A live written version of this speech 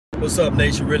What's up,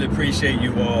 nation? Really appreciate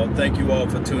you all. Thank you all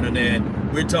for tuning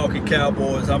in. We're talking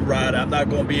Cowboys. I'm Ryder. I'm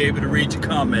not going to be able to read your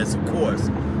comments, of course.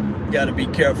 You got to be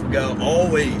careful, guys.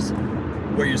 Always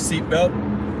wear your seatbelt,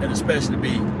 and especially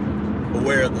be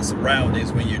aware of the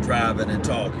surroundings when you're driving and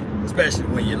talking, especially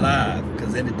when you're live,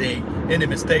 because any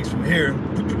mistakes from here,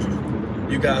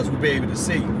 you guys will be able to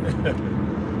see.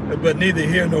 But neither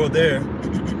here nor there.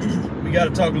 We got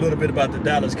to talk a little bit about the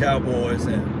Dallas Cowboys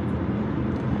and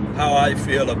how I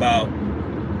feel about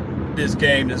this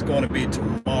game that's going to be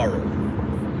tomorrow.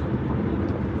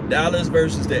 Dallas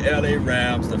versus the LA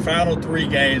Rams, the final 3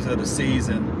 games of the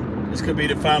season. This could be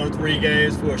the final 3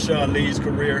 games for Sean Lee's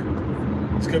career.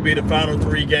 This could be the final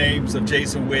 3 games of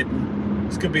Jason Witten.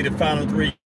 This could be the final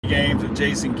 3 games of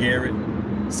Jason Garrett.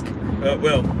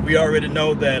 Well, we already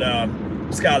know that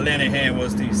Scott Linehan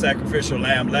was the sacrificial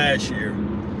lamb last year.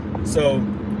 So,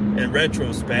 in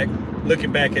retrospect,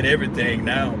 looking back at everything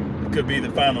now, it could be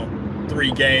the final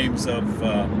 3 games of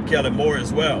Kellen Moore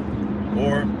as well,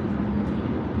 or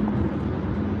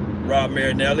Rob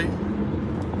Marinelli,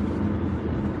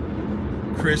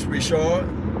 Chris Richard.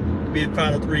 Could be the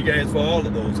final 3 games for all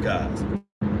of those guys.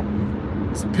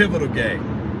 It's a pivotal game.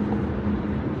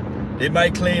 They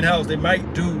might clean house. They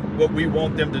might do what we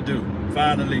want them to do.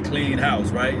 Finally clean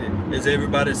house, right? As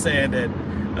everybody's saying that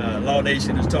Law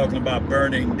Nation is talking about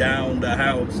burning down the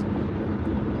house.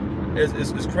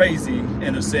 It's crazy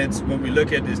in a sense when we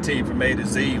look at this team from A to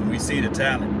Z and we see the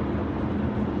talent.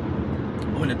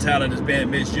 When the talent is being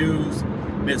misused,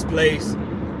 misplaced,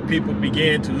 people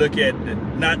begin to look at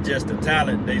not just the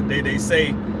talent. They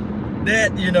say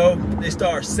that, they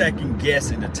start second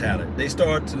guessing the talent. They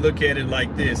start to look at it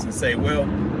like this and say, well,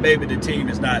 maybe the team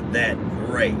is not that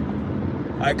great.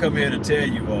 I come here to tell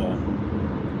you all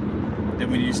that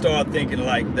when you start thinking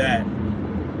like that,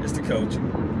 it's the coaching.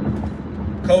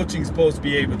 Coaching is supposed to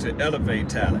be able to elevate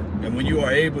talent. And when you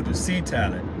are able to see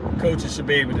talent, coaches should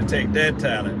be able to take that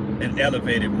talent and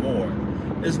elevate it more.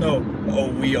 There's no,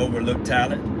 we overlook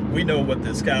talent. We know what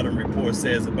the scouting report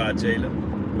says about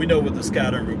Jalen. We know what the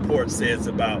scouting report says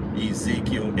about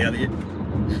Ezekiel Elliott.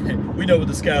 We know what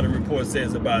the scouting report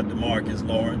says about DeMarcus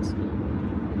Lawrence,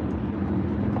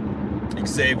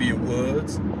 Xavier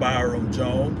Woods, Byron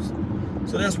Jones.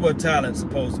 So that's what talent's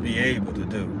supposed to be able to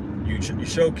do. You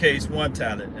showcase one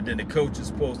talent, and then the coach is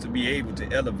supposed to be able to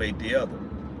elevate the other.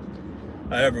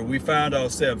 However, we found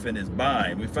ourselves in this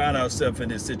bind. We found ourselves in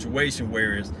this situation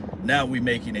where now we're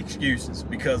making excuses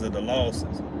because of the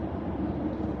losses.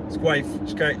 It's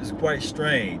quite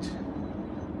strange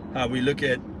how we look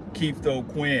at Keith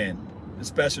O'Quinn, the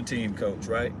special team coach,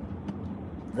 right?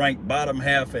 Ranked bottom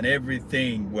half in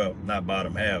everything, well, not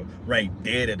bottom half, ranked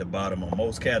dead at the bottom on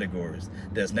most categories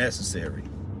that's necessary.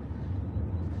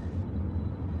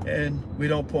 And we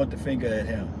don't point the finger at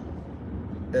him.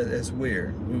 That's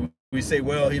weird. We say,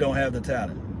 well, he don't have the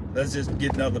talent. Let's just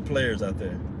get other players out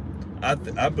there.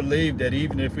 I believe that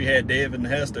even if we had David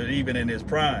Hester, even in his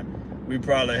prime, we'd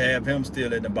probably have him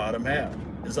still in the bottom half.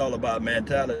 It's all about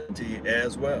mentality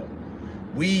as well.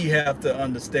 We have to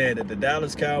understand that the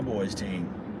Dallas Cowboys team,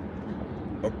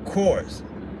 of course,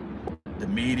 the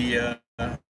media,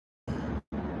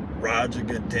 Roger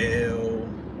Goodell,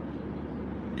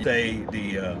 say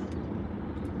the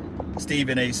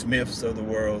Stephen A. Smiths of the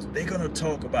world, they're going to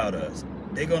talk about us.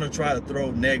 They're going to try to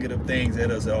throw negative things at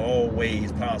us in all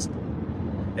ways possible.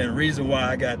 And the reason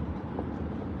why I got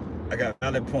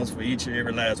valid points for each and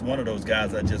every last one of those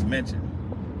guys I just mentioned.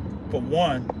 For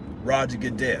one, Roger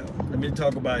Goodell. Let me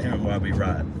talk about him while we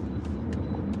ride.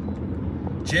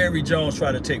 Jerry Jones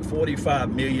tried to take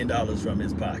 $45 million from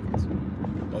his pockets.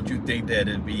 Don't you think that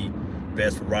it'd be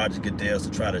best for Roger Goodell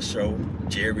to try to show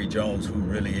Jerry Jones who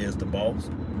really is the boss?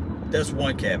 That's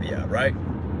one caveat, right?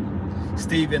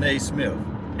 Stephen A. Smith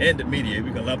and the media,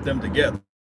 we can lump them together.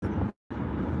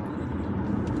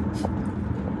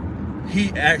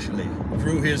 He actually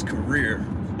grew his career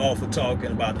off of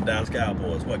talking about the Dallas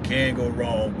Cowboys. What can go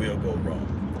wrong will go wrong.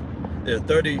 There are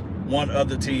 31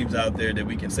 other teams out there that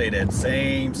we can say that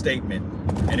same statement,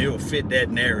 and it will fit that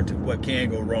narrative. What can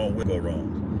go wrong will go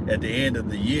wrong. At the end of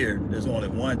the year, there's only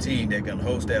one team that can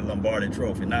host that Lombardi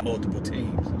Trophy, not multiple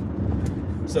teams.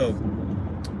 So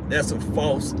that's a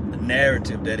false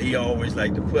narrative that he always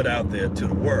like to put out there to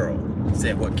the world,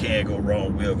 saying what can go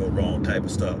wrong will go wrong type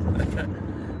of stuff.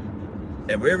 And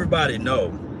everybody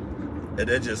know that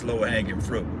that's just low-hanging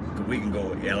fruit. Because we can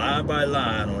go line by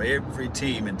line on every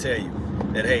team and tell you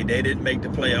that, hey, they didn't make the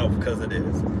playoff because of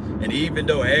this. And even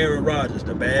though Aaron Rodgers,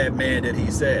 the bad man that he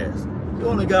says, he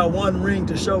only got 1 ring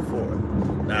to show for it.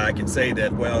 Now, I can say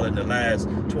that, well, in the last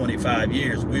 25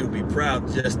 years, we'll be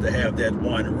proud just to have that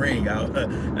 1 ring. I ain't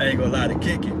going to lie to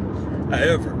kick it.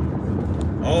 However,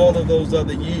 all of those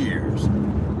other years,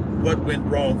 what went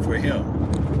wrong for him?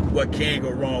 What can go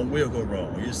wrong will go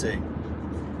wrong, you see.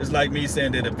 It's like me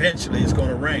saying that eventually it's going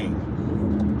to rain.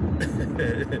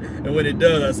 And when it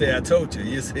does, I say, I told you.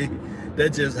 You see,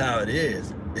 that's just how it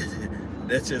is.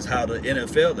 That's just how the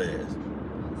NFL is.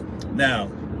 Now,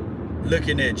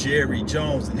 looking at Jerry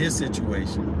Jones and his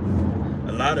situation,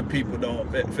 a lot of people don't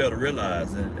fail to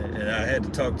realize, and I had to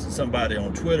talk to somebody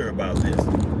on Twitter about this.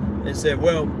 They said,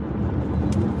 well,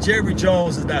 Jerry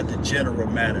Jones is not the general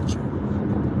manager.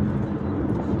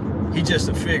 He's just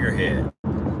a figurehead.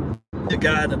 The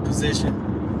guy in a position.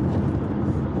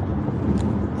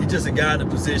 He's just a guy in a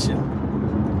position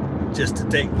just to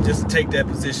take that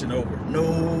position over.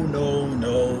 No.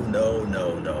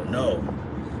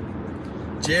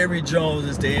 Jerry Jones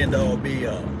is the end all be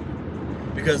all.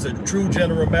 Because a true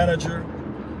general manager,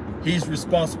 he's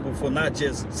responsible for not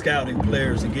just scouting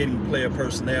players and getting player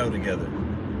personnel together.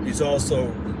 He's also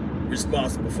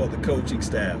responsible for the coaching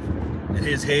staff. And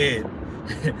his head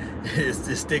is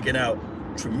just sticking out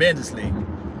tremendously,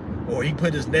 or he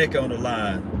put his neck on the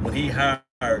line when he hired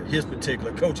his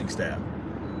particular coaching staff,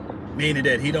 meaning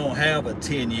that he don't have a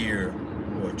 10-year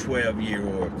or 12-year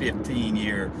or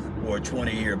 15-year or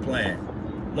 20-year plan.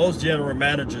 Most general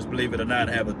managers, believe it or not,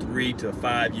 have a 3 to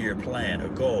 5 year plan, a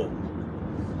goal,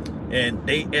 and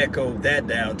they echo that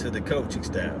down to the coaching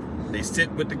staff. They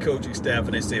sit with the coaching staff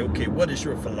and they say, okay, what is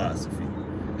your philosophy?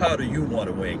 How do you want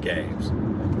to win games?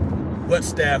 What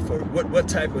staff or what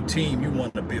type of team you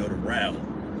want to build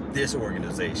around this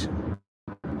organization?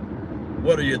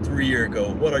 What are your 3-year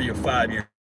goals? What are your 5-year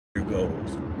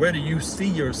goals? Where do you see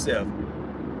yourself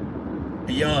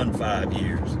beyond 5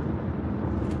 years?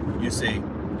 You see,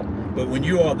 but when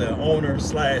you are the owner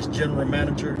 / general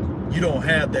manager, you don't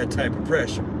have that type of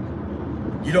pressure.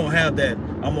 You don't have that,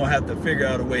 I'm going to have to figure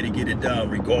out a way to get it done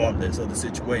regardless of the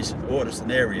situation or the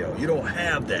scenario. You don't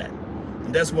have that.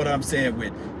 And that's what I'm saying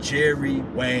with Jerry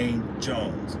Wayne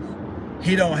Jones.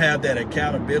 He don't have that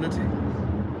accountability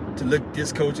to look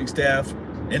this coaching staff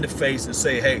in the face and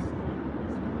say, hey,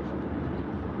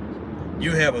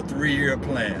 you have a 3-year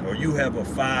plan or you have a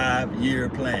 5-year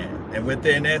plan. And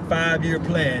within that 5-year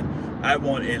plan, I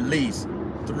want at least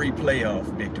 3 playoff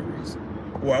victories.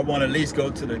 Or I want to at least go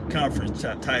to the conference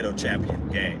title champion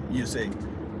game, you see.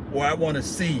 Or I want to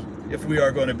see if we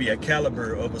are going to be a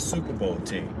caliber of a Super Bowl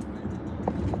team.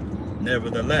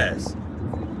 Nevertheless,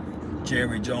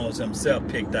 Jerry Jones himself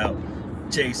picked out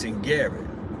Jason Garrett.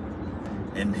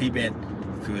 And he been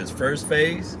through his first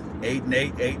phase,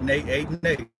 8-8,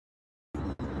 8-8,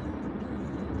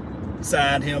 8-8.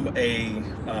 Signed him a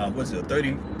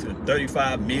 $30 to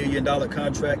 $35 million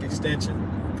contract extension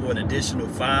for an additional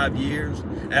 5 years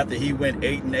after he went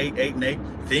 8-8, 8-8,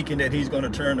 thinking that he's going to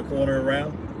turn the corner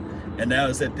around. And now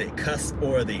it's at the cusp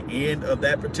or the end of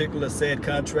that particular said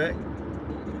contract.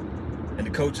 And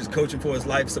the coach is coaching for his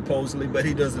life supposedly, but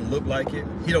he doesn't look like it.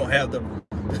 He don't have the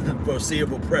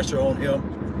foreseeable pressure on him.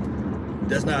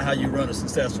 That's not how you run a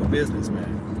successful business,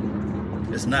 man.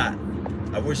 It's not.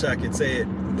 I wish I could say it,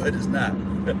 but it's not.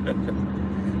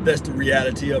 That's the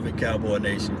reality of it, Cowboy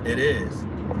Nation. It is.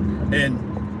 And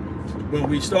when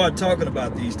we start talking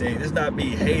about these things, it's not me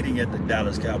hating at the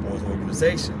Dallas Cowboys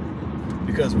organization.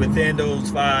 Because within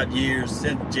those 5 years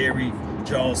since Jerry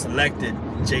Jones selected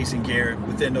Jason Garrett,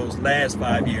 within those last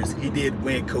 5 years, he did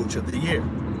win Coach of the Year.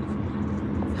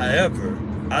 However,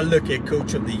 I look at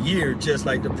Coach of the Year just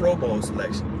like the Pro Bowl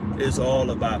selection. It's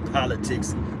all about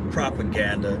politics,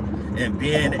 propaganda, and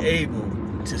being able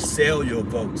to sell your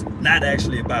votes, not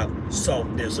actually about salt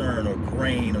that's earned or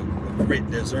grain or grit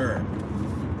that's earned.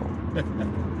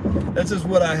 That's just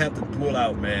what I have to pull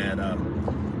out, man.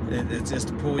 It's just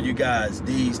to pull you guys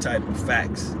these type of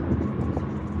facts.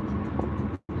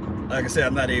 Like I said,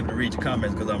 I'm not able to read your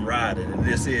comments because I'm riding, and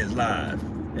this is live.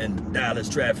 And Dallas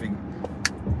traffic,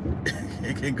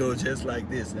 it can go just like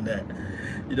this and that.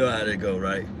 You know how they go,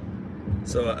 right?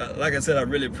 So, like I said, I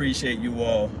really appreciate you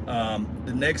all.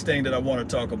 The next thing that I want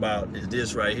to talk about is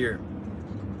this right here.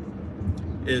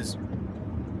 Is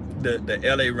the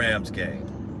LA Rams game.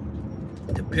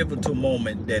 The pivotal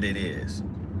moment that it is.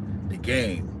 The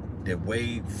game that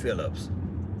Wade Phillips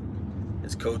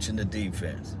is coaching the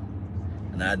defense.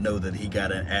 And I know that he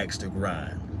got an axe to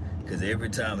grind. Because every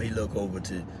time he look over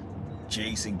to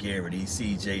Jason Garrett, he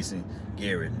sees Jason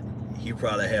Garrett, he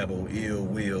probably have an ill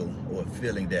will or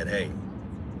feeling that, hey,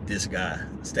 this guy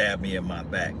stabbed me in my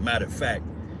back. Matter of fact,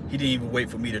 he didn't even wait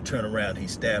for me to turn around. He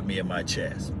stabbed me in my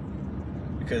chest.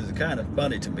 Because it's kind of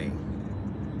funny to me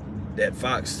that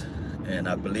Fox, and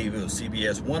I believe it was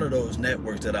CBS, one of those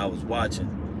networks that I was watching,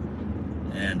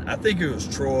 And I think it was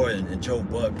Troy and Joe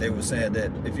Buck. They were saying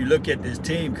that if you look at this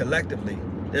team collectively,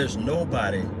 there's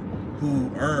nobody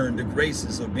who earned the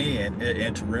graces of being an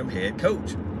interim head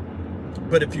coach.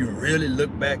 But if you really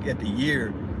look back at the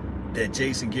year that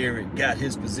Jason Garrett got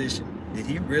his position, did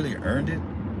he really earn it?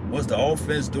 Was the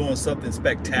offense doing something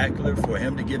spectacular for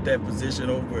him to get that position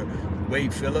over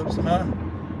Wade Phillips? Huh?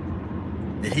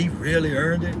 Did he really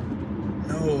earn it?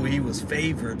 No, he was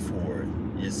favored for it,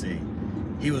 you see.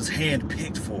 He was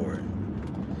handpicked for it.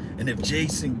 And if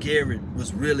Jason Garrett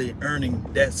was really earning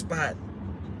that spot,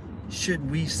 shouldn't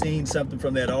we seen something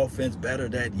from that offense better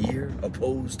that year,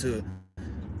 opposed to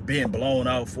being blown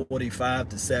out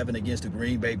 45-7 against the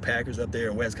Green Bay Packers up there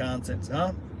in Wisconsin?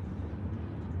 Huh?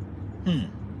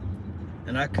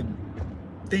 And I could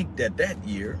think that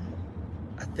year,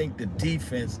 I think the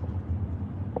defense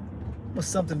was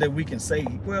something that we can say,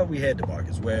 well, we had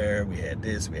DeMarcus Ware, we had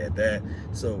this, we had that.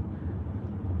 So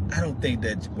I don't think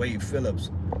that Wade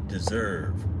Phillips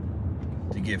deserved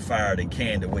to get fired and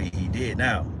canned the way he did.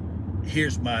 Now,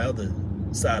 here's my other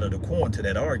side of the coin to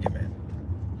that argument.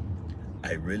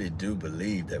 I really do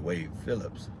believe that Wade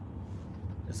Phillips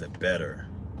is a better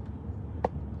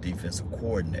defensive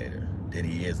coordinator than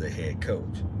he is a head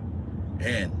coach.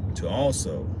 And to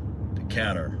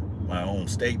counter my own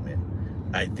statement,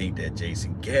 I think that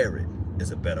Jason Garrett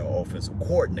is a better offensive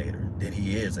coordinator than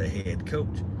he is a head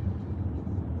coach.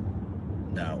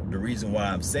 Now, the reason why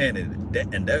I'm saying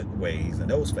it in that ways, in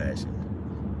those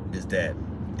fashion, is that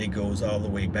it goes all the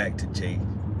way back to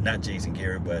not Jason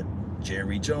Garrett, but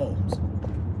Jerry Jones.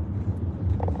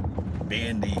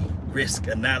 Being the risk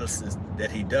analysis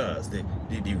that he does, the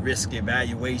risk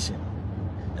evaluation,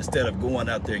 instead of going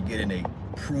out there getting a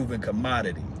proven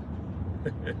commodity.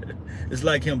 It's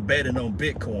like him betting on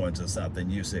Bitcoins or something.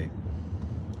 You see,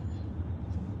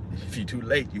 if you're too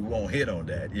late, you won't hit on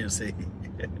that, you see.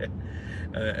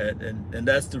 And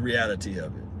that's the reality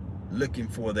of it. Looking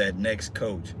for that next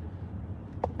coach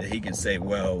that he can say,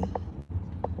 well,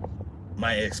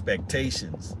 my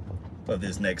expectations of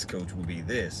this next coach will be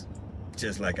this,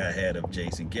 just like I had of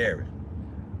Jason Garrett.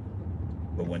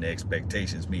 But when the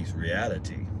expectations meets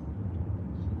reality,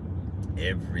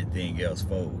 everything else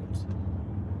folds.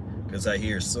 Because I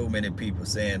hear so many people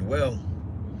saying, well,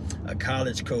 a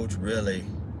college coach really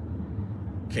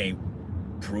can't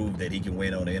prove that he can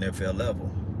win on the NFL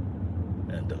level.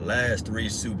 And the last 3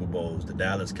 Super Bowls the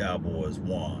Dallas Cowboys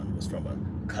won was from a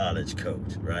college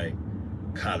coach, right?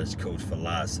 College coach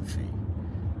philosophy.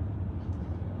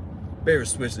 Barry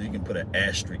Switzer, you can put an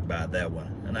asterisk by that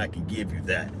one, and I can give you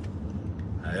that.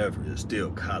 However, there's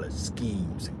still college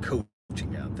schemes and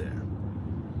coaching out there.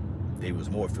 They was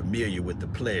more familiar with the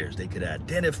players. They could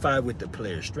identify with the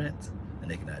player strengths,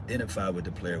 and they can identify with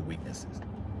the player weaknesses.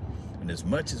 And as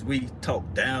much as we talk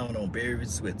down on Barry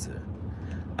Switzer,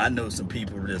 I know some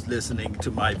people that's listening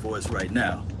to my voice right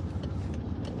now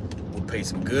will pay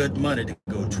some good money to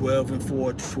go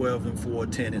 12-4, 12-4,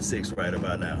 10-6 right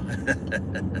about now.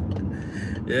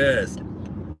 Yes,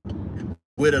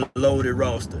 with a loaded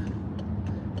roster.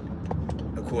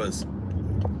 Of course,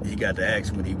 he got the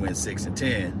action when he went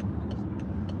 6-10.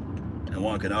 And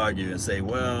one can argue and say,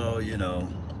 well, you know,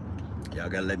 y'all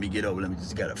gotta let me get over. Let me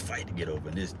just gotta fight to get over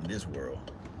in this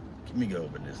world. Let me get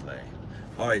over in this lane.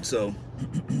 All right, so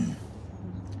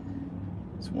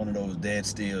it's one of those dead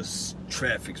still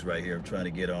traffics right here. I'm trying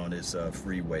to get on this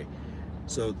freeway.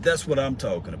 So that's what I'm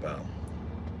talking about.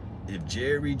 If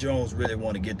Jerry Jones really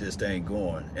want to get this thing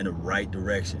going in the right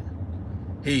direction,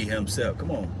 he himself,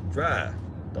 come on, drive.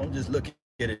 Don't just look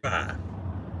at it, drive.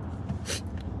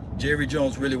 Jerry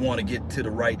Jones really want to get to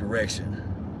the right direction,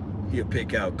 he'll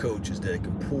pick out coaches that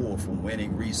can pull from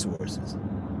winning resources.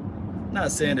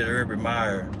 Not saying that Urban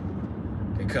Meyer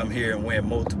can come here and win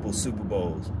multiple Super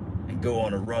Bowls and go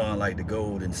on a run like the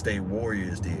Golden State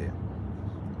Warriors did.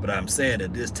 But I'm saying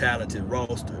that this talented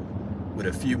roster, with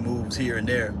a few moves here and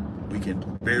there, we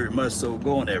can very much so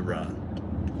go on that run.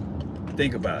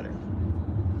 Think about it.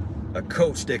 A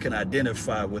coach that can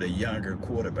identify with a younger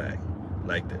quarterback,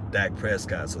 like the Dak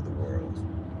Prescotts of the world,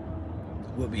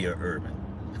 will be an Urban.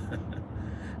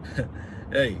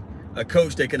 Hey, a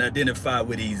coach that can identify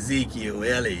with Ezekiel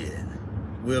Elliott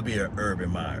will be an Urban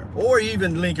Meyer, or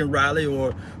even Lincoln Riley,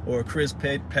 or Chris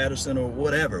Patterson, or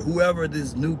whatever, whoever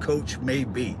this new coach may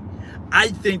be. I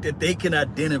think that they can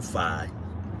identify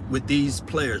with these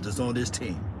players that's on this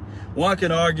team. One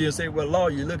can argue and say, well, Law,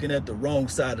 you're looking at the wrong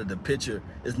side of the picture.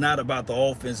 It's not about the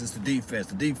offense, it's the defense,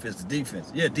 the defense, the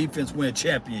defense. Yeah, defense win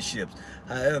championships.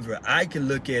 However, I can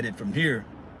look at it from here.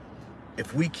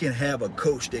 If we can have a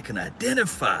coach that can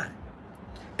identify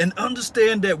And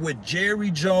understand that with Jerry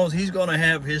Jones, he's going to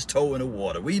have his toe in the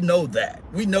water. We know that.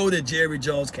 We know that Jerry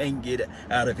Jones can't get it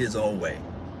out of his own way.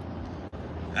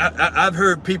 I've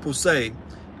heard people say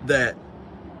that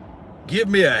give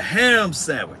me a ham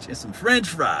sandwich and some French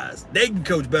fries, they can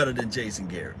coach better than Jason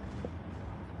Garrett.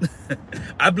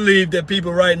 I believe that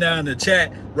people right now in the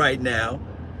chat right now,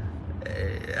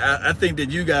 I think that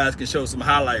you guys can show some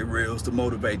highlight reels to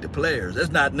motivate the players.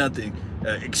 That's not nothing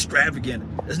extravagant.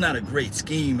 It's not a great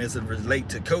scheme as it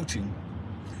relates to coaching.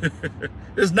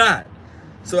 It's not.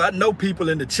 So I know people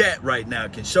in the chat right now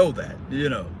can show that, you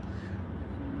know.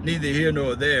 Neither here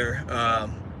nor there.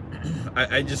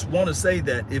 I just want to say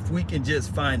that if we can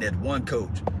just find that one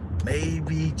coach,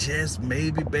 maybe, just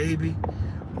maybe, baby,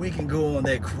 we can go on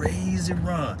that crazy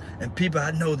run. And people,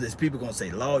 I know this, people going to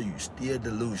say, Law, you still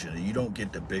delusional. You don't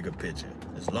get the bigger picture.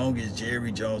 As long as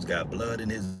Jerry Jones got blood in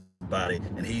his body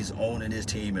and he's owning his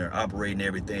team and operating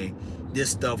everything,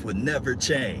 this stuff would never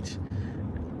change.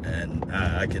 And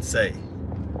I can say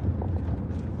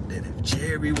that if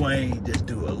Jerry Wayne just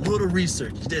do a little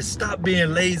research, just stop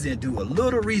being lazy and do a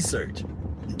little research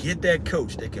and get that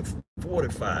coach that can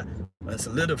fortify and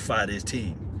solidify this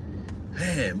team,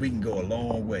 man, we can go a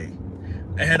long way.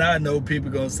 And I know people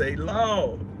going to say,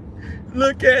 Lord,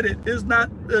 look at it. It's not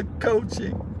the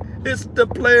coaching. It's the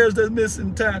players that's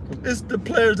missing tackles. It's the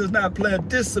players that's not playing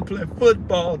disciplined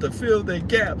football to fill their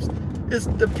gaps. It's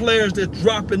the players that's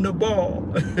dropping the ball.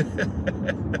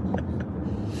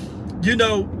 You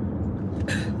know,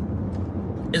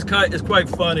 it's quite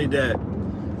funny that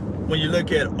when you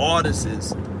look at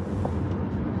artists,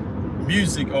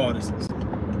 music artists,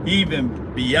 even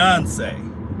Beyonce,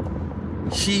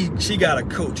 she got a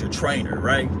coach, a trainer,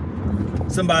 right?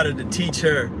 Somebody to teach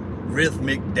her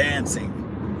rhythmic dancing.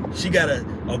 She got a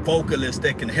vocalist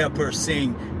that can help her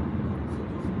sing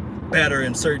better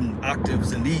in certain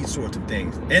octaves and these sorts of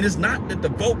things. And it's not that the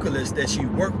vocalist that she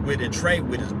worked with and trained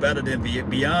with is better than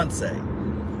Beyonce,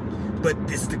 but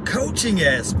it's the coaching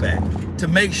aspect to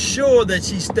make sure that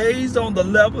she stays on the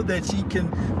level that she can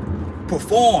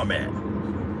perform at.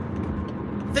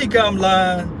 Think I'm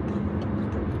lying?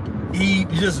 You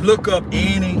just look up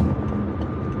any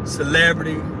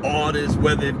celebrity, artist,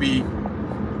 whether it be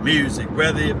music,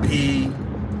 whether it be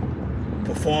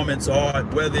performance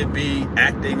art, whether it be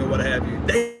acting or what have you,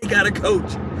 they got a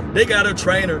coach, they got a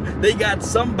trainer, they got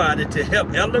somebody to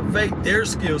help elevate their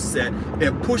skill set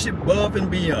and push it above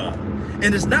and beyond.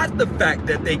 And it's not the fact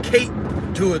that they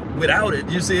can't do it without it,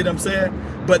 you see what I'm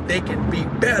saying? But they can be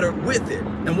better with it.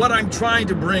 And what I'm trying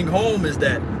to bring home is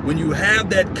that when you have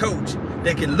that coach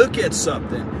that can look at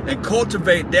something and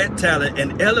cultivate that talent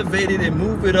and elevate it and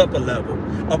move it up a level,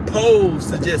 opposed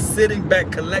to just sitting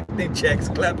back collecting checks,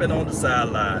 clapping on the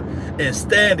sideline and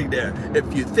standing there.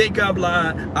 If you think I'm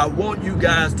lying, I want you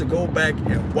guys to go back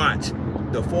and watch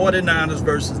the 49ers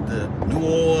versus the New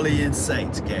Orleans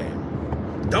Saints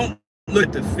game. Don't look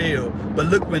at the field, but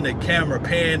look when the camera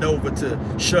panned over to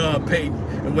Sean Payton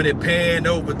and when it panned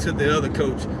over to the other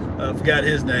coach, I forgot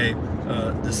his name,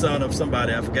 the son of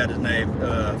somebody, I forgot his name,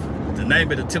 the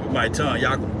name at the tip of my tongue,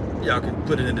 y'all can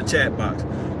put it in the chat box,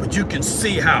 but you can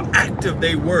see how active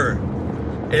they were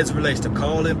as it relates to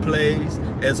calling plays,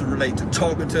 as it relates to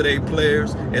talking to their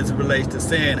players, as it relates to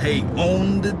saying, hey,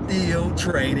 on the deal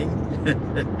training,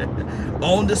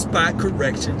 on the spot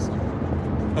corrections,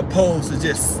 opposed to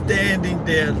just standing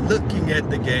there looking at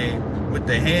the game with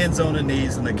their hands on the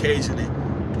knees and occasionally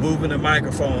moving the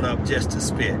microphone up just to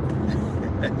spit.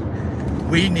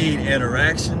 We need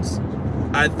interactions.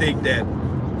 I think that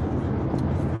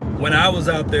when I was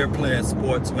out there playing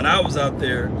sports, when I was out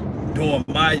there doing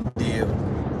my deal,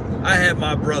 I had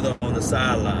my brother on the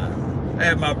sideline. I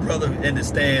had my brother in the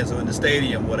stands or in the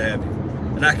stadium, what have you,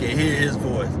 and I could hear his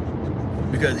voice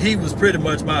because he was pretty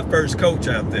much my first coach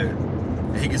out there.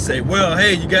 He could say, well,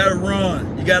 hey, you got to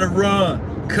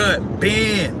run, cut,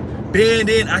 bend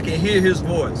in. I can hear his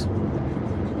voice.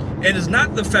 And it's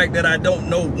not the fact that I don't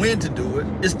know when to do it.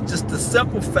 It's just the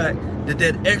simple fact that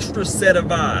that extra set of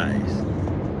eyes,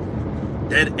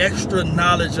 that extra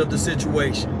knowledge of the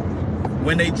situation,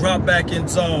 when they drop back in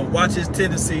zone, watch his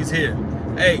tendencies here.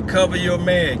 Hey, cover your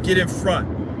man, get in front.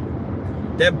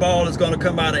 That ball is going to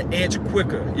come out an inch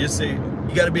quicker, you see.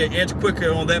 You got to be an inch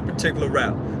quicker on that particular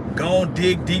route. Go and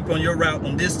dig deep on your route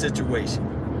on this situation.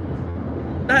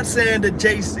 Not saying that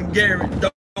Jason Garrett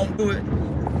don't do it,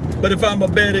 but if I'm a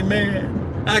betting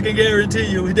man, I can guarantee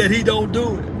you that he don't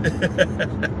do it.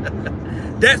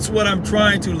 That's what I'm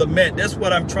trying to lament. That's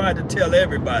what I'm trying to tell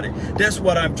everybody. That's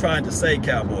what I'm trying to say,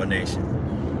 Cowboy Nation.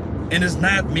 And it's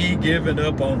not me giving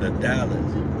up on the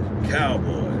Dallas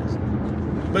Cowboys,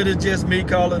 but it's just me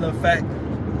calling a fact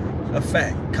a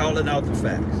fact, calling out the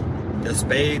facts. A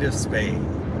spade is spade.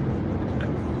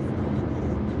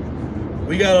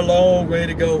 We got a long way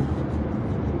to go.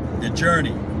 The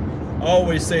journey. I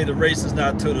always say the race is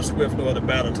not to the swift nor the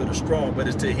battle to the strong, but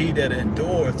it's to he that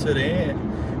endures to the end.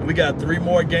 And we got 3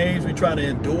 more games. We trying to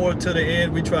endure to the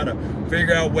end. We trying to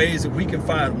figure out ways if we can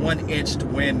find 1 inch to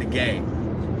win the game.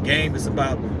 The game is a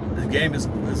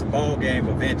ball game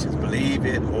of inches, believe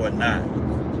it or not.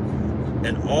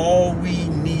 And all we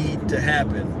need to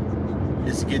happen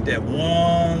is to get that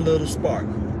one little spark.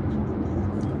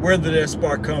 Where did that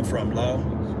spark come from, Law?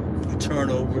 A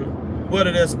turnover. Where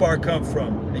did that spark come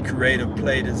from? A creative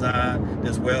play design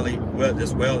that's well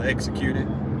executed.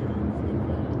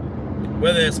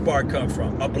 Where did that spark come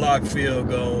from? A blocked field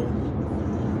goal,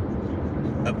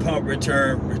 a punt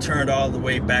return, returned all the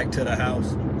way back to the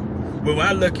house. When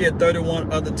I look at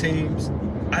 31 other teams,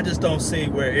 I just don't see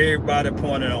where everybody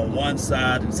pointed on one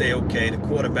side and say, okay, the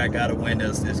quarterback got to win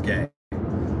us this game.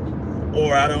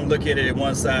 Or I don't look at it at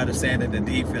one side and saying that the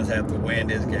defense have to win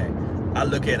this game. I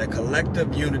look at a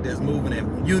collective unit that's moving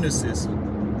in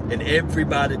unison and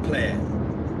everybody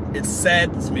playing. It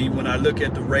saddens me when I look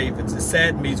at the Ravens. It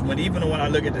saddens me even when I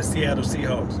look at the Seattle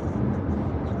Seahawks.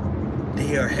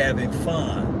 They are having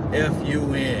fun.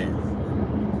 F-U-N.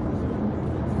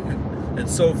 And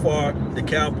so far, the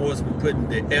Cowboys have been putting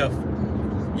the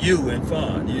F-U in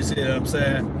fun. You see what I'm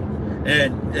saying?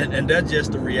 And that's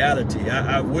just the reality.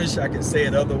 I wish I could say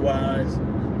it otherwise,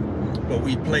 but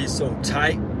we play so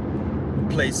tight. We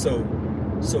play so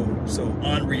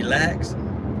unrelaxed.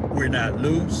 We're not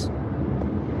loose.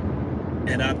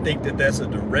 And I think that that's a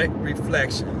direct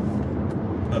reflection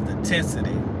of the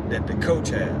intensity that the coach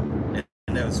has.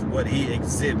 And that's what he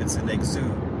exhibits and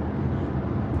exudes.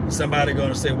 Somebody going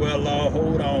to say, well, Law,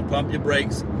 hold on, pump your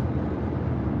brakes.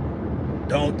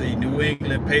 Don't the New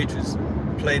England Patriots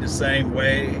play the same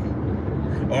way?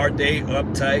 Are they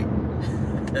uptight?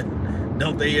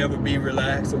 Don't they ever be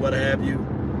relaxed or what have you?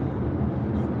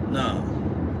 No.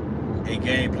 A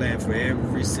game plan for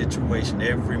every situation,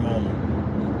 every moment.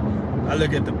 I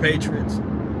look at the Patriots.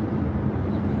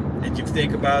 Did you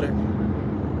think about it?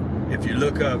 If you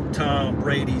look up Tom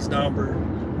Brady's number,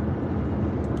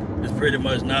 it's pretty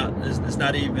much not, it's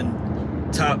not even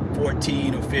top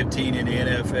 14 or 15 in the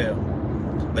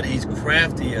NFL. But he's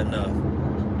crafty enough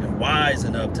and wise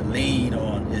enough to lean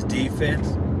on his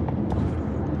defense.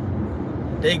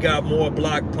 They got more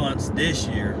block punts this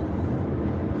year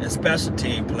and special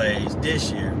team plays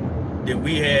this year than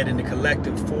we had in the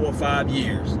collective 4 or 5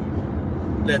 years.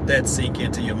 Let that sink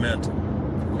into your mental.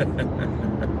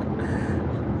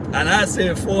 And I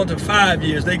said 4 to 5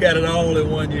 years, they got it all in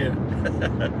 1 year.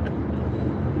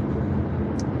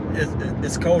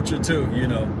 It's culture too, you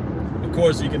know. Of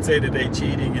course, you can say that they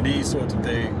cheating and these sorts of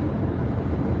things.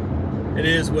 It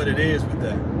is what it is with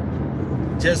that.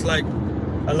 Just like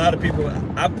a lot of people,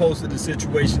 I posted a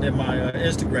situation in my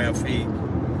Instagram feed.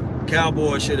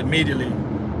 Cowboys should immediately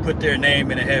put their name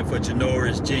in a hat for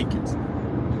Janoris Jenkins.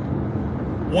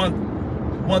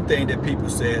 One thing that people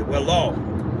said, well, Law,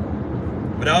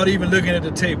 without even looking at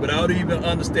the tape, without even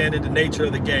understanding the nature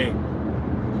of the game,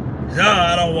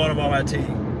 I don't want him on my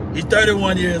team. He's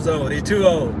 31 years old. He's too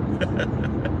old.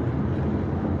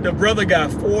 The brother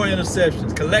got 4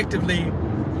 interceptions collectively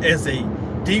as a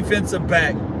defensive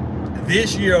back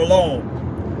this year alone.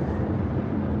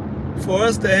 For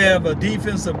us to have a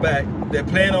defensive back that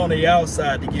playing on the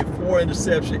outside to get 4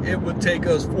 interceptions, it would take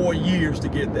us 4 years to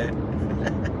get that.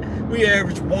 We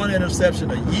average 1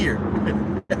 interception a year.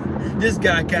 This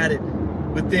guy got it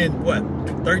within,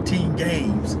 13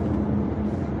 games.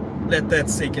 Let that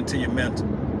sink into your mental.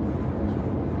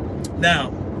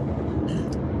 Now,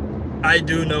 I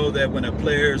do know that when a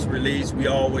player is released, we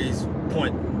always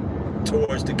point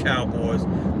towards the Cowboys.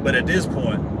 But at this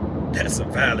point, that's a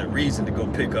valid reason to go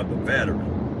pick up a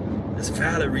veteran. It's a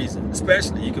valid reason,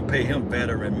 especially you can pay him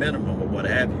veteran minimum or what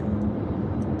have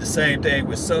you. The same thing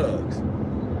with Suggs.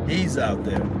 He's out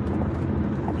there.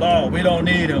 Law, we don't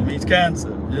need him. He's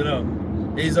cancer, you know.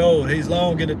 He's old. He's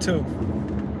long in the tooth.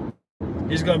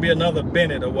 He's going to be another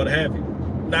Bennett or what have you.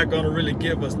 Not going to really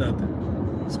give us nothing.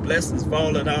 It's blessings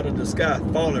falling out of the sky,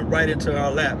 falling right into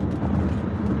our lap.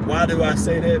 Why do I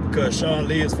say that? Because Sean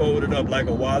Lee is folded up like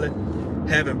a wallet,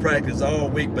 having practice all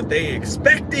week, but they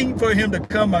expecting for him to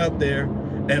come out there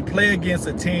and play against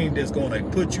a team that's going to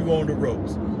put you on the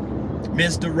ropes.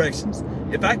 Misdirections.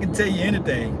 If I can tell you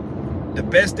anything, the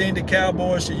best thing the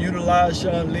Cowboys should utilize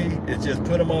Sean Lee is just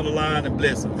put him on the line and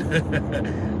blitz him.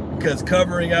 Because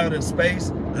covering out in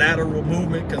space, lateral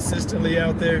movement consistently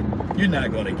out there, you're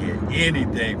not going to get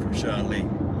anything from Sean Lee.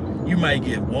 You might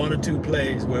get 1 or 2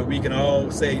 plays where we can all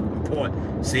say, point,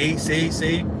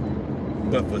 see.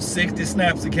 But for 60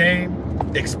 snaps a game,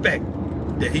 expect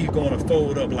that he's going to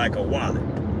fold up like a wallet.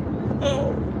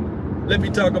 Oh, let me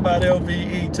talk about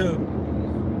LVE too.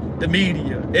 The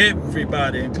media,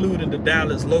 everybody, including the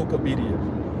Dallas local media,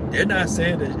 they're not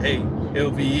saying that, hey,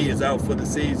 LVE is out for the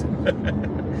season.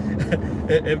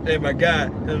 and my guy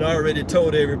had already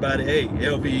told everybody, hey,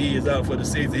 LVE is out for the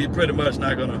season. He's pretty much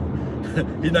not gonna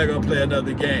he's not gonna play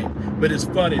another game. But it's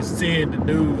funny seeing the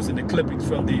news and the clippings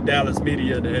from the Dallas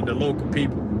media and the local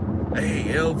people. Hey,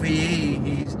 LVE,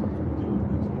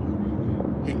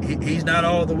 he's not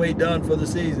all the way done for the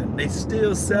season. They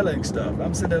still selling stuff.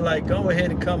 I'm sitting there like, go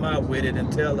ahead and come out with it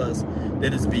and tell us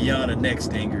that it's beyond a neck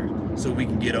stinger so we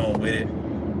can get on with it.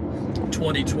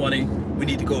 2020, we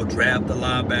need to go draft the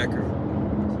linebacker.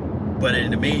 But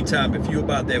in the meantime, if you're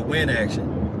about that win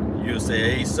action, you'll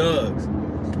say, hey, Suggs,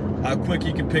 how quick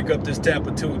you can pick up this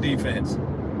Tampa 2 defense.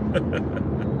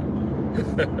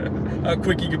 How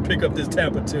quick you can pick up this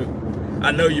Tampa 2.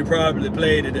 I know you probably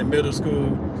played it in middle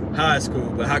school, high school,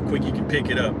 but how quick you can pick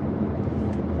it up.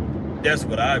 That's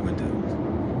what I would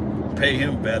do. Pay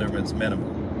him veterans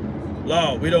minimum.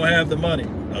 Law, we don't have the money.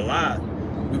 A lie.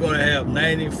 We're going to have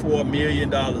 $94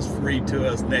 million free to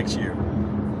us next year.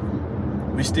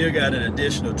 We still got an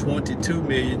additional $22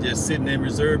 million just sitting in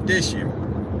reserve this year.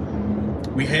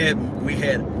 We had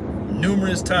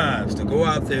numerous times to go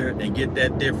out there and get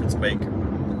that difference maker.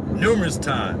 Numerous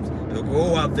times to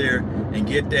go out there and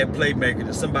get that playmaker,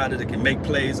 to somebody that can make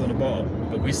plays on the ball.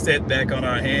 But we sat back on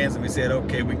our hands and we said,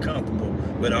 okay, we're comfortable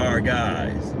with our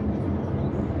guys.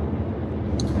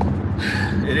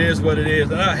 It is what it is.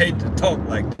 And I hate to talk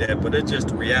like that, but it's just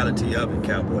the reality of it,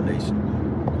 Cowboy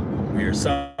Nation. We are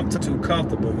sometimes too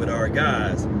comfortable with our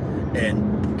guys.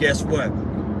 And guess what?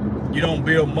 You don't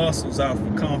build muscles out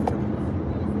of comfort.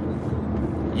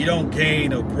 You don't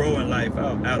gain or grow in life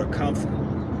out of comfort.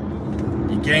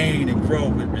 You gain and grow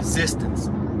with resistance.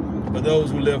 For those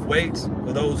who lift weights,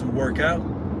 for those who work out,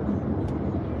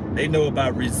 they know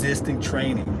about resisting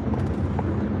training.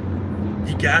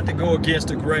 You got to go against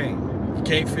the grain. You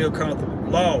can't feel comfortable.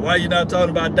 Law, why are you not talking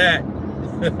about that?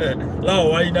 Law,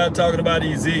 why are you not talking about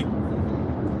Ezeke?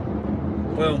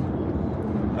 Well,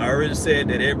 I already said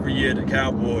that every year the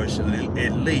Cowboys should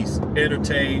at least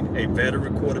entertain a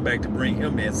veteran quarterback to bring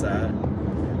him inside.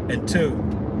 And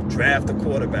 2, draft a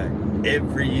quarterback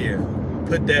every year.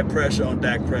 Put that pressure on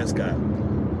Dak Prescott.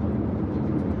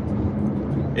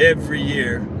 Every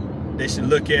year, they should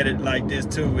look at it like this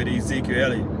too with Ezekiel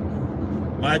Elliott.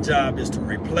 My job is to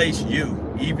replace you.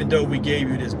 Even though we gave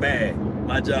you this bag,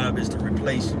 my job is to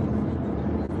replace you.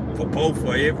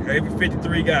 For every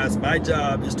 53 guys, my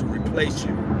job is to replace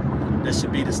you. That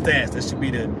should be the stance. That should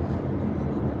be the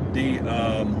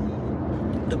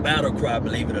battle cry,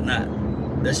 believe it or not.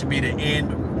 That should be the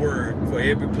end word for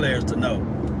every player to know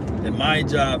that my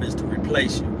job is to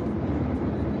replace you.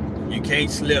 You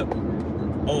can't slip.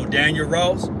 Oh, Daniel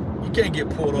Ross, you can't get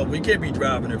pulled over. You can't be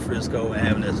driving in Frisco and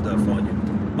having that stuff on you.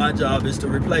 My job is to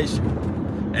replace you.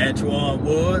 Antoine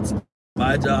Woods,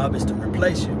 my job is to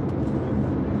replace you.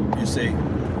 You see.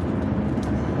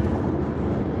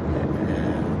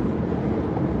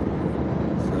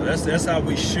 So that's how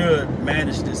we should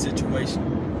manage this situation.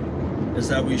 That's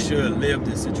how we should live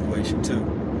this situation too.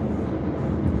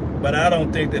 But I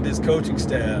don't think that this coaching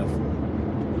staff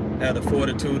have the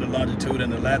fortitude, the longitude,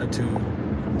 and the latitude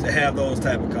to have those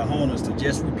type of cojones to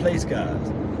just replace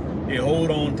guys. They hold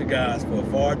on to guys for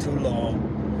far too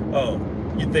long. Oh,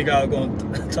 you think I was going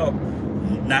to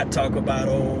not talk about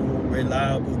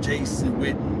reliable Jason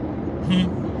Witten?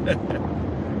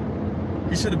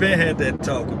 He should have been had that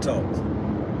talk of talks,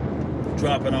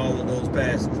 dropping all of those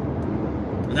passes.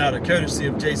 Now, the courtesy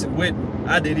of Jason Witten,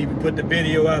 I didn't even put the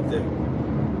video out there.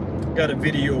 Got a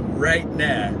video right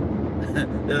now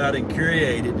that I done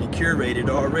created and curated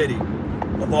already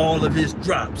of all of his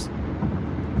drops.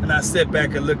 And I sat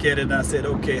back and looked at it and I said,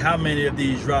 okay, how many of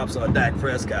these drops are Dak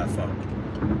Prescott fault?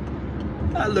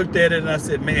 I looked at it and I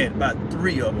said, man, about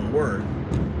 3 of them were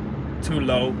too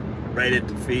low, right at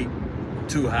the feet,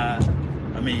 too high.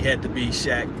 I mean, he had to be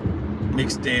Shaq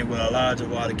mixed in with Elijah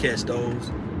Watt to catch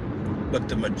those. But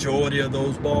the majority of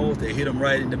those balls, they hit him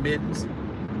right in the middens.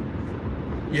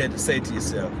 You had to say to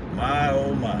yourself, my,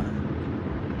 oh my,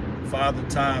 Father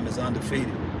Time is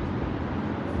undefeated.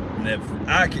 And if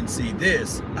I can see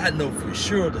this, I know for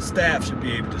sure the staff should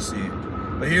be able to see it.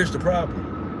 But here's the problem.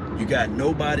 You got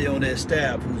nobody on that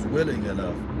staff who's willing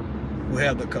enough, who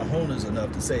have the cojones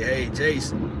enough to say, hey,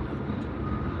 Jason,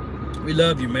 we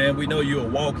love you, man. We know you're a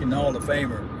walking Hall of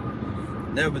Famer.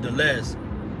 Nevertheless,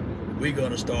 we're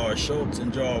going to start Schultz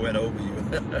and Jarwin over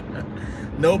you.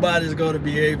 Nobody's going to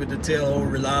be able to tell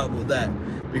old Reliable that,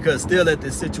 because still at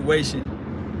this situation,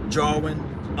 Jarwin,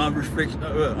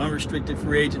 unrestricted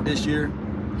free agent this year.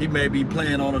 He may be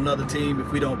playing on another team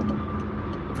if we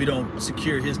don't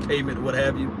secure his payment or what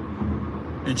have you.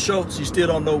 And Schultz, you still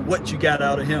don't know what you got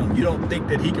out of him. You don't think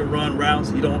that he can run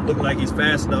routes. He don't look like he's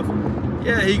fast enough.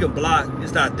 Yeah, he can block.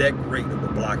 It's not that great of a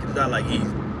block. It's not like he's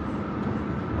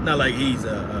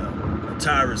a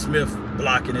Tyron Smith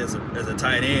blocking as a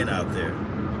tight end out there.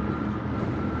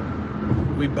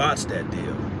 We botched that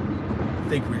deal. I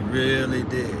think we really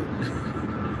did.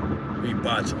 We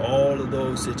botched all of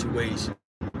those situations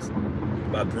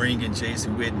by bringing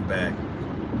Jason Witten back,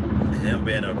 him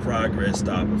being a progress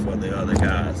stopper for the other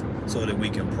guys, so that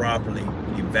we can properly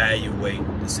evaluate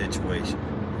the situation.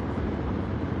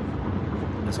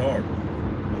 It's horrible.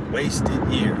 A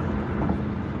wasted year.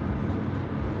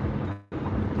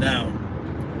 Now,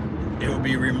 it would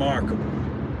be remarkable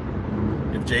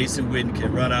if Jason Witten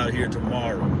can run out here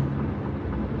tomorrow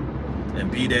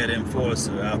and be that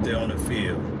enforcer out there on the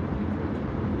field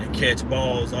and catch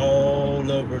balls all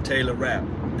over Taylor Rapp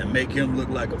and make him look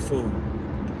like a fool.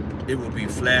 It would be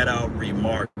flat out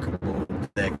remarkable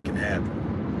if that can happen.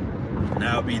 And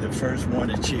I'll be the first one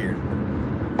to cheer.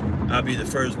 I'll be the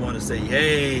first one to say,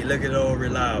 hey, look at old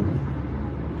Reliable.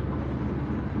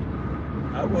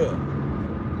 I will.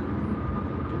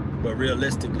 But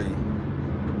realistically,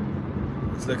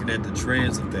 just looking at the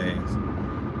trends of things,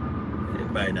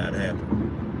 it might not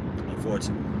happen.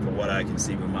 Unfortunately, from what I can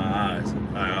see with my eyes,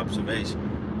 my observation.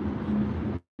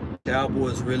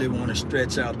 Cowboys really want to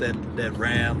stretch out that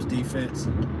Rams defense.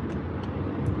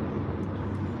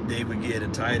 They would get a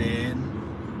tight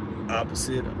end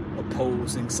opposite,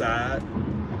 opposing side.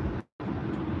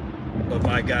 But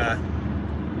my guy,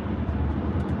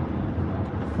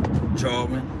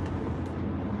 Jarwin,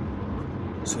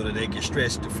 so that they can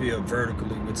stretch the field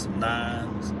vertically with some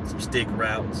nines, some stick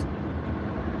routes,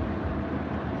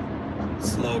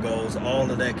 slow goals, all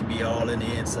of that can be all in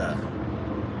the inside.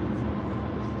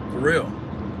 For real.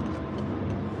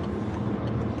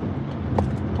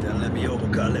 Now let me over,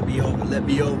 cut. Let me over, let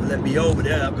me over, let me over.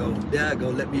 There I go. There I go,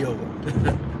 let me over.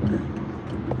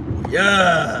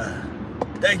 Yeah.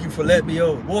 Thank you for letting me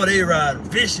over. Boy, they ride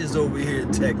vicious over here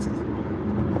in Texas.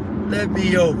 Let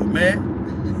me over, man.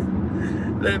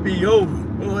 Let me over.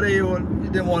 Boy, they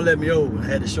didn't want to let me over. I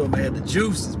had to show them I had the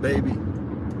juices, baby.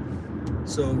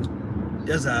 So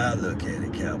that's how I look at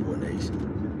it, Cowboy Nation.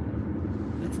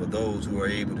 And for those who are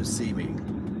able to see me,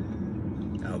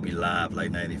 I'll be live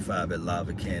like 95 at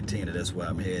Lava Cantina. That's where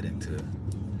I'm heading to.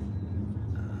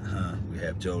 We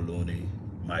have Joe Looney,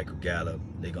 Michael Gallup.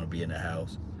 They're going to be in the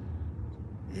house.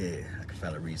 Yeah, I can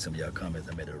finally read some of y'all comments.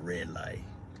 I'm at a red light.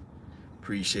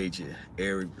 Appreciate you,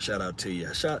 Eric. Shout out to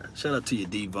you. Shout out to you,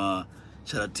 Devon.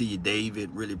 Shout out to you,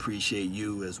 David. Really appreciate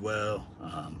you as well.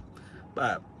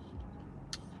 About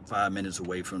 5 minutes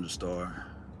away from the store.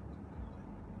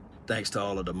 Thanks to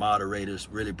all of the moderators.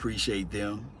 Really appreciate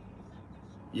them.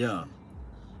 Yeah.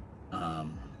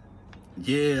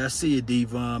 Yeah, I see you,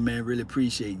 Devon, man. Really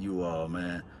appreciate you all,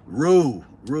 man. Rue,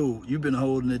 you've been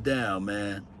holding it down,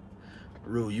 man.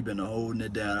 Rue, you've been holding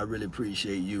it down. I really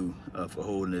appreciate you for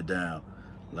holding it down.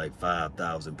 Like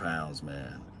 5,000 pounds,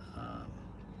 man.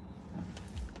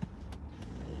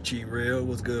 Cheat Real,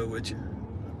 what's good with you?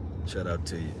 Shout out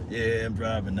to you. Yeah, I'm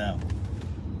driving now.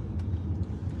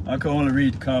 I can only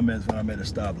read the comments when I'm at a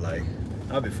stoplight.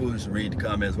 I'll be foolish to read the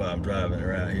comments while I'm driving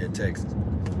around here in Texas.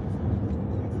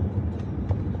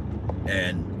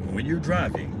 And when you're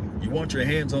driving, you want your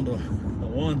hands on the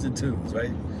ones and twos, right?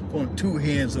 You want 2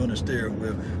 hands on the steering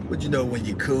wheel. But you know, when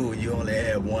you're cool, you only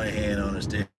have 1 hand on the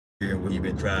steering wheel. You've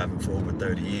been driving for over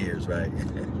 30 years, right?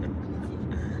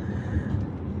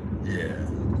 Yeah.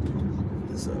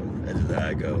 So that's just how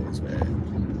it goes,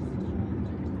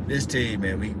 man. This team,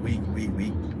 man, we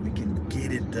can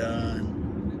get it done.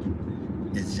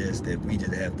 It's just that we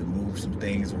just have to move some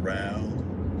things around.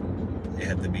 There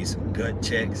have to be some gut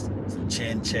checks, some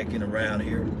chin checking around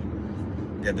here.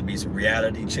 There have to be some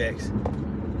reality checks.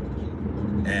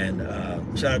 And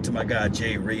shout out to my guy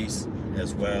Jay Reese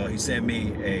as well. He sent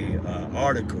me a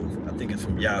article. I think it's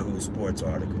from Yahoo Sports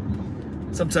article.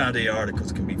 Sometimes the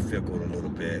articles can be fickle a little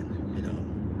bit, you know,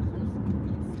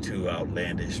 too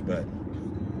outlandish. But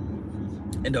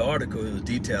in the article, it was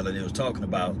detailing. It was talking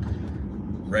about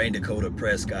Rain Dakota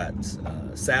Prescott's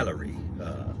salary.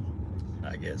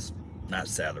 I guess not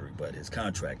salary, but his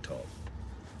contract talk.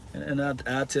 And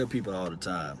I tell people all the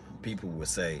time. People would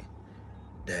say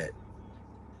that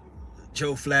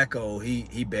Joe Flacco,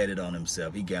 he betted on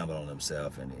himself. He gambled on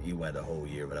himself, and he went a whole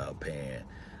year without paying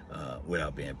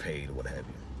without being paid or what have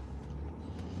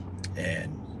you.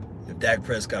 And if Dak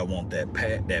Prescott wants that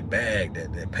bag,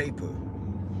 that paper,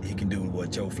 he can do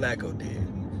what Joe Flacco did.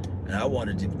 And I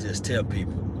wanted to just tell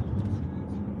people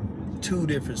 2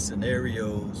 different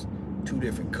scenarios, 2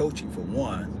 different coaching for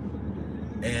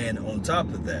one. And on top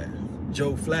of that,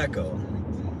 Joe Flacco,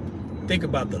 think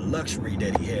about the luxury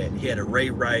that he had. He had a Ray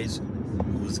Rice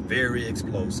who was very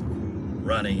explosive,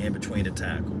 running in between the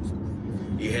tackles.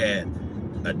 He had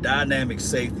a dynamic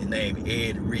safety named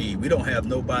Ed Reed. We don't have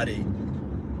nobody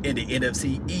in the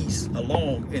NFC East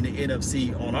along in the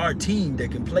NFC on our team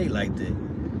that can play like the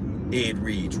Ed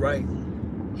Reeds, right?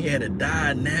 He had a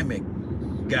dynamic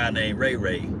guy named Ray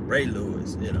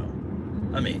Lewis, you know.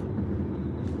 I mean,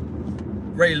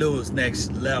 Ray Lewis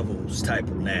next levels type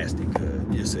of nasty good,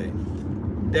 you see.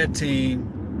 That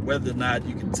team, whether or not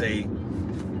you can say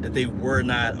that they were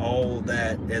not all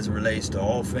that as it relates to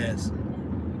offense,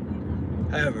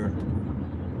 however,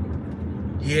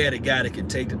 he had a guy that could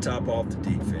take the top off the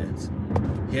defense.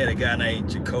 He had a guy named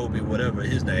Jacoby, whatever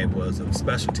his name was, of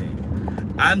special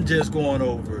team. I'm just going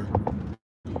over,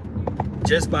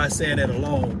 just by saying that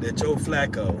alone, that Joe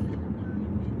Flacco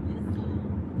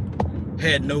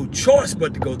had no choice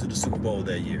but to go to the Super Bowl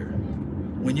that year.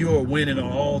 When you are winning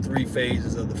on all 3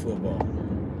 phases of the football.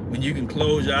 When you can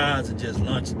close your eyes and just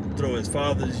launch and throw as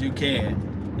far as you can,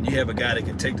 and you have a guy that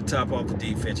can take the top off the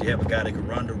defense, you have a guy that can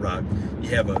run the rock, you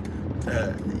have a,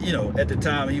 you know, at the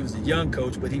time he was a young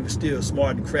coach, but he was still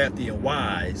smart and crafty and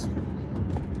wise,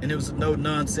 and it was a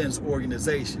no-nonsense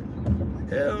organization.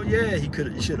 Hell yeah, he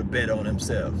should have bet on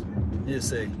himself, you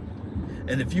see.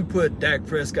 And if you put Dak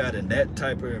Prescott in that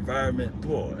type of environment,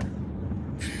 boy,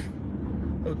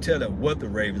 no telling what the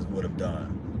Ravens would have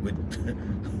done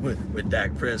with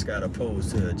Dak Prescott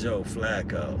opposed to Joe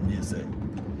Flacco, you see.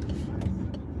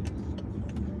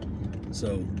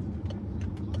 So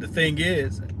the thing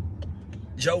is,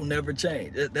 Joe never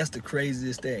changed. That's the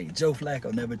craziest thing. Joe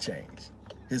Flacco never changed.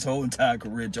 His whole entire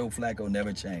career, Joe Flacco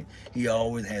never changed. He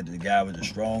always had the guy with a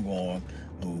strong arm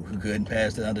who couldn't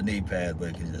pass the underneath pass,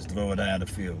 but could just throw it down the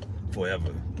field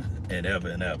forever and ever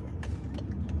and ever.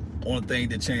 One thing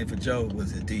that changed for Joe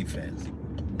was his defense.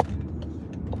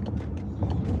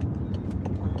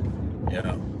 You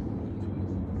know.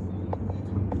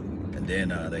 And then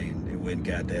they went and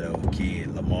got that old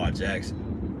kid, Lamar Jackson.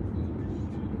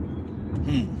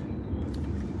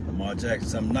 Lamar Jackson,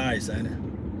 something nice, ain't it?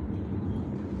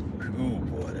 Ooh,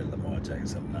 boy, that Lamar Jackson,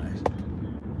 something nice.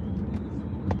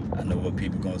 I know what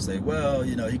people gonna say. Well,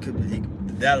 you know,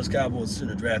 the Dallas Cowboys should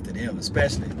have drafted him,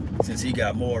 especially since he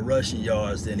got more rushing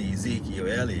yards than Ezekiel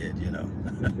Elliott. You know,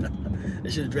 they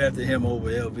should have drafted him over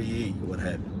LVE or what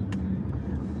have you.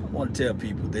 I want to tell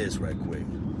people this right quick.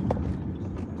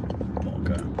 Come on,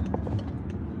 Kyle.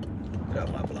 Get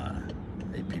out my blind.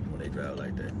 I hate people when they drive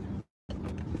like that.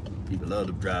 People love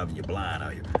to drive when you're blind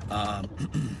out here.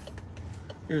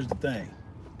 Here's the thing.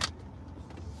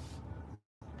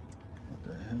 What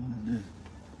the hell is this?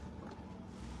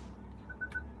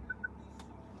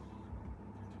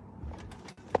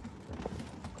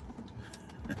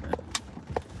 I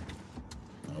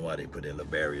don't know why they put that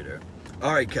little barrier there.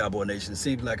 All right, Cowboy Nation. It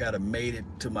seems like I'd have made it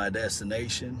to my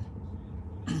destination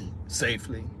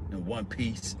safely in one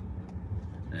piece.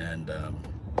 And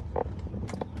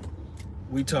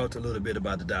we talked a little bit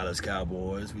about the Dallas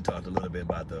Cowboys. We talked a little bit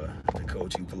about the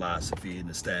coaching philosophy and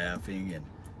the staffing and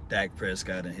Dak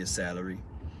Prescott and his salary.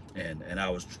 And I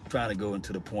was trying to go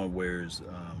into the point where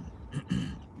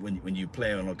when you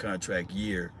play on a contract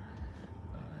year,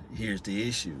 here's the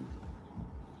issue.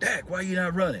 Dak, why you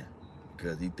not running?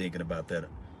 Because he's thinking about that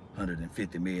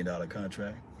 $150 million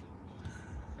contract.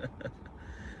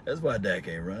 That's why Dak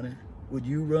ain't running. Would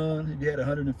you run if you had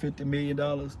 $150 million?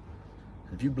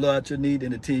 If you blow out your knee,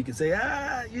 then the team can say,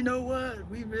 you know what?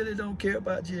 We really don't care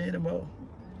about you anymore.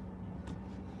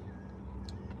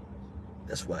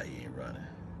 That's why he ain't running.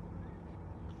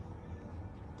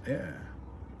 Yeah.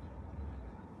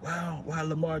 Wow, why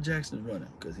Lamar Jackson's running?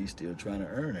 Because he's still trying to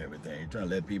earn everything. He's trying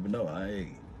to let people know, hey,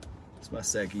 it's my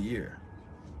second year.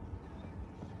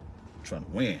 I'm trying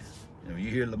to win. And when you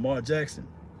hear Lamar Jackson,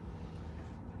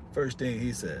 first thing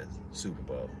he says, Super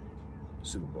Bowl.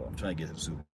 Super Bowl. I'm trying to get to the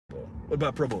Super Bowl. What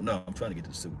about Pro Bowl? No, I'm trying to get to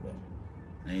the Super Bowl.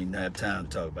 I ain't have time to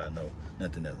talk about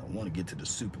nothing else. I want to get to the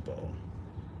Super Bowl.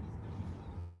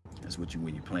 That's what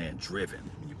when you're playing driven,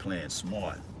 when you're playing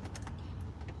smart.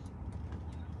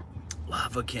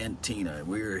 Lava Cantina,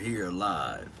 we're here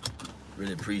live.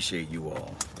 Really appreciate you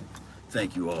all.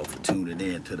 Thank you all for tuning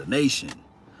in to the nation.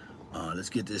 Let's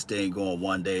get this thing going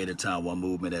one day at a time, one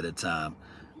movement at a time.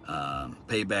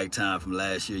 Payback time from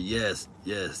last year.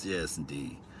 Yes,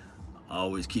 indeed.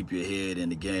 Always keep your head in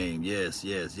the game. Yes,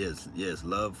 yes, yes, yes.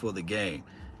 Love for the game.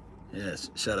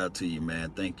 Yes, shout out to you,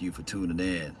 man. Thank you for tuning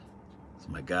in. It's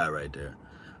my guy right there.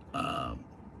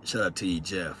 Shout out to you,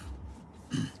 Jeff.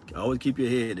 Always keep your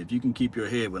head. If you can keep your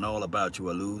head when all about you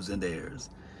are losing theirs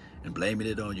and blaming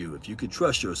it on you. If you can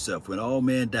trust yourself when all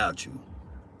men doubt you,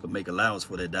 but make allowance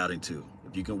for their doubting too.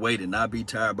 If you can wait and not be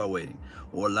tired by waiting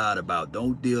or lied about,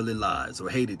 don't deal in lies or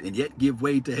hate it and yet give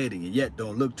way to hating and yet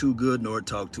don't look too good nor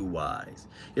talk too wise.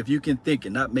 If you can think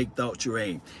and not make thoughts your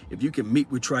aim, if you can meet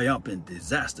with triumph and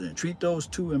disaster and treat those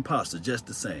two impostors just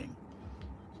the same.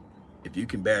 If you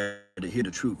can bear to hear the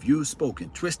truth you've spoken,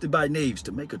 twisted by knaves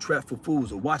to make a trap for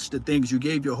fools, or watch the things you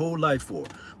gave your whole life for,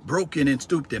 broken and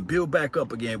stooped and build back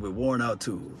up again with worn out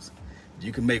tools. If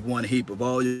you can make one heap of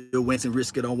all your wins and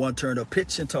risk it on one turn, or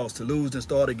pitch and toss to lose and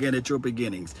start again at your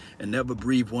beginnings and never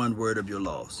breathe one word of your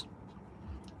loss.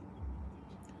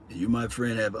 You, my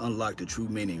friend, have unlocked the true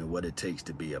meaning of what it takes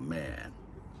to be a man.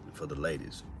 And for the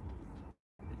ladies,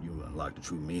 you unlock the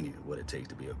true meaning of what it takes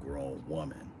to be a grown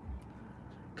woman.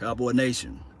 Cowboy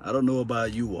Nation, I don't know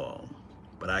about you all,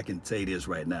 but I can say this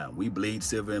right now. We bleed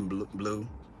silver and blue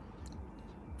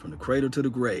from the cradle to the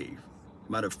grave.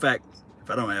 Matter of fact, if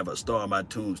I don't have a star on my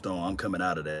tombstone, I'm coming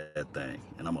out of that thing,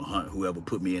 and I'm going to hunt whoever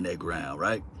put me in that ground,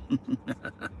 right?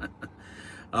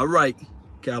 All right,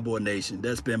 Cowboy Nation,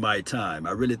 that's been my time.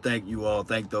 I really thank you all.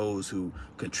 Thank those who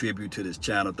contribute to this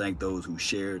channel. Thank those who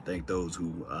share. Thank those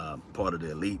who part of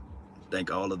the elite. Thank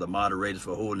all of the moderators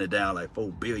for holding it down like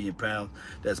 4 billion pounds.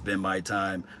 That's been my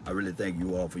time. I really thank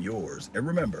you all for yours. And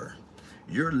remember,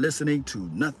 you're listening to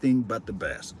nothing but the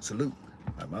best. Salute.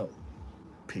 I'm out.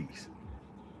 Peace.